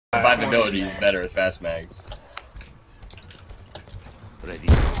Survivability is better with fast mags. Ready.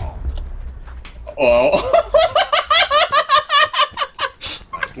 Oh.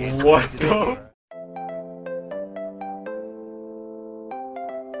 What the?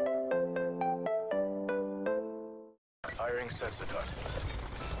 Firing sensor dart.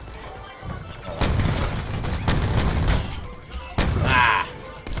 Ah.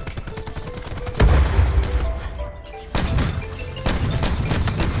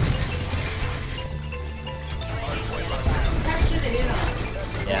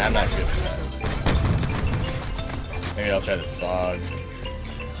 Yeah, I'm not good for that. Maybe I'll try the SOG.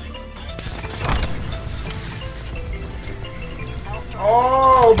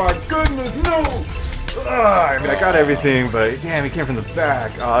 Oh my goodness, no! I mean, I got everything, but damn, he came from the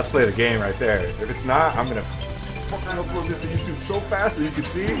back. Oh, let's play the game right there. If it's not, I'm gonna fucking upload this to YouTube so fast so you can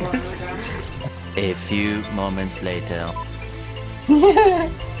see. A few moments later.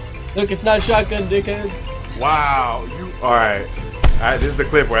 Look, it's not shotgun, dickheads. Wow, you. Alright. This is the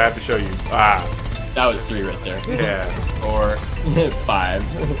clip where I have to show you. Ah. That was 3 right there. Yeah. Or 5.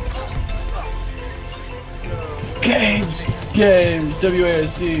 Games! Games!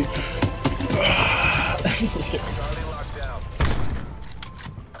 WASD!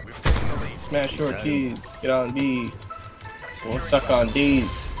 Smash short keys. Get on D. We'll suck on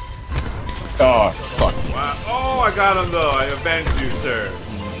D's. Oh, fuck. Wow. Oh, I got him though. I avenged you, sir.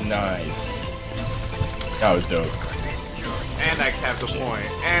 Nice. That was dope. And I capped the point.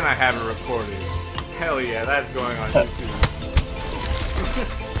 And I have it recorded. Hell yeah, that's going on YouTube.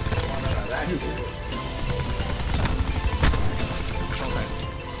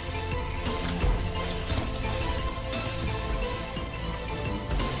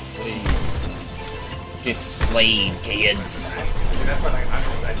 Get slayed, kids. That's why I'm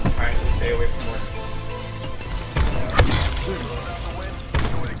just trying to stay away from more.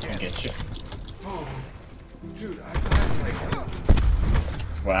 Get you. Oh, dude, I got like.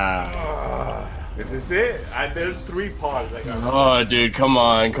 Wow. Is this it? There's 3 pods. Oh, dude, come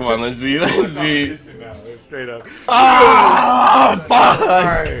on, let's see, let's see. Straight up. Ah, fuck!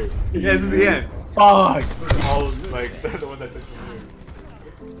 Alright. Yeah, this is the end. Fuck! All like the ones that took the room.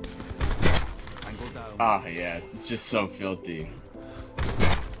 Ah, yeah, it's just so filthy.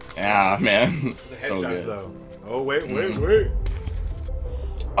 Yeah, man. So good. Though. Oh, wait.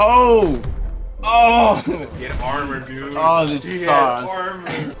 Oh! Oh! Get armor, dude. Oh, this sauce.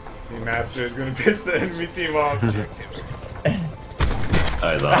 Armor. Team Master is gonna piss the enemy team off.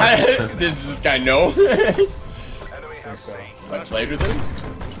 I love it. Does this guy know? Much later then?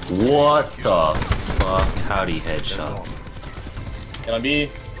 What the fuck? Howdy headshot. Can I be?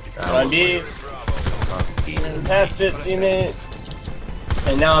 Past it, teammate.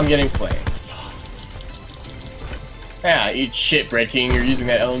 And now I'm getting flamed. Yeah, eat shit, breaking. You're using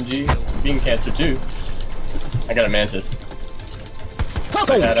that LMG. Being cancer too. I got a mantis.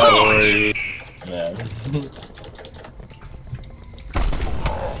 Yeah.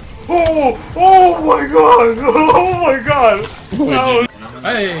 Oh my god! Oh my god!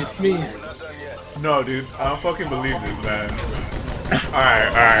 Hey, it's me. No, dude, I don't fucking believe this, man.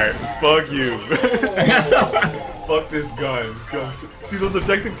 Alright, fuck you. Fuck this gun. See those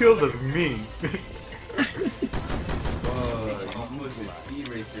objective kills? That's me.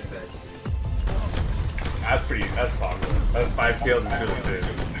 That's popular. That's 5 kills and 2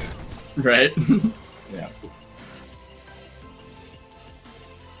 assists. Right? Yeah.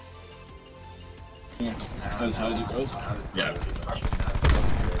 Yeah.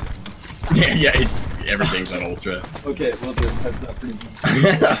 Yeah, it's everything's on ultra. Okay, well then heads up pretty much.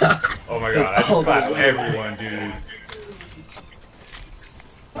 Oh my god, I just clapped everyone, dude.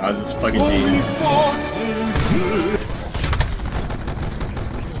 How's this fucking team?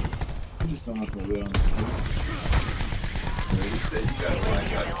 This is so much more real.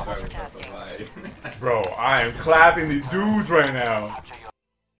 Bro, I am clapping these dudes right now.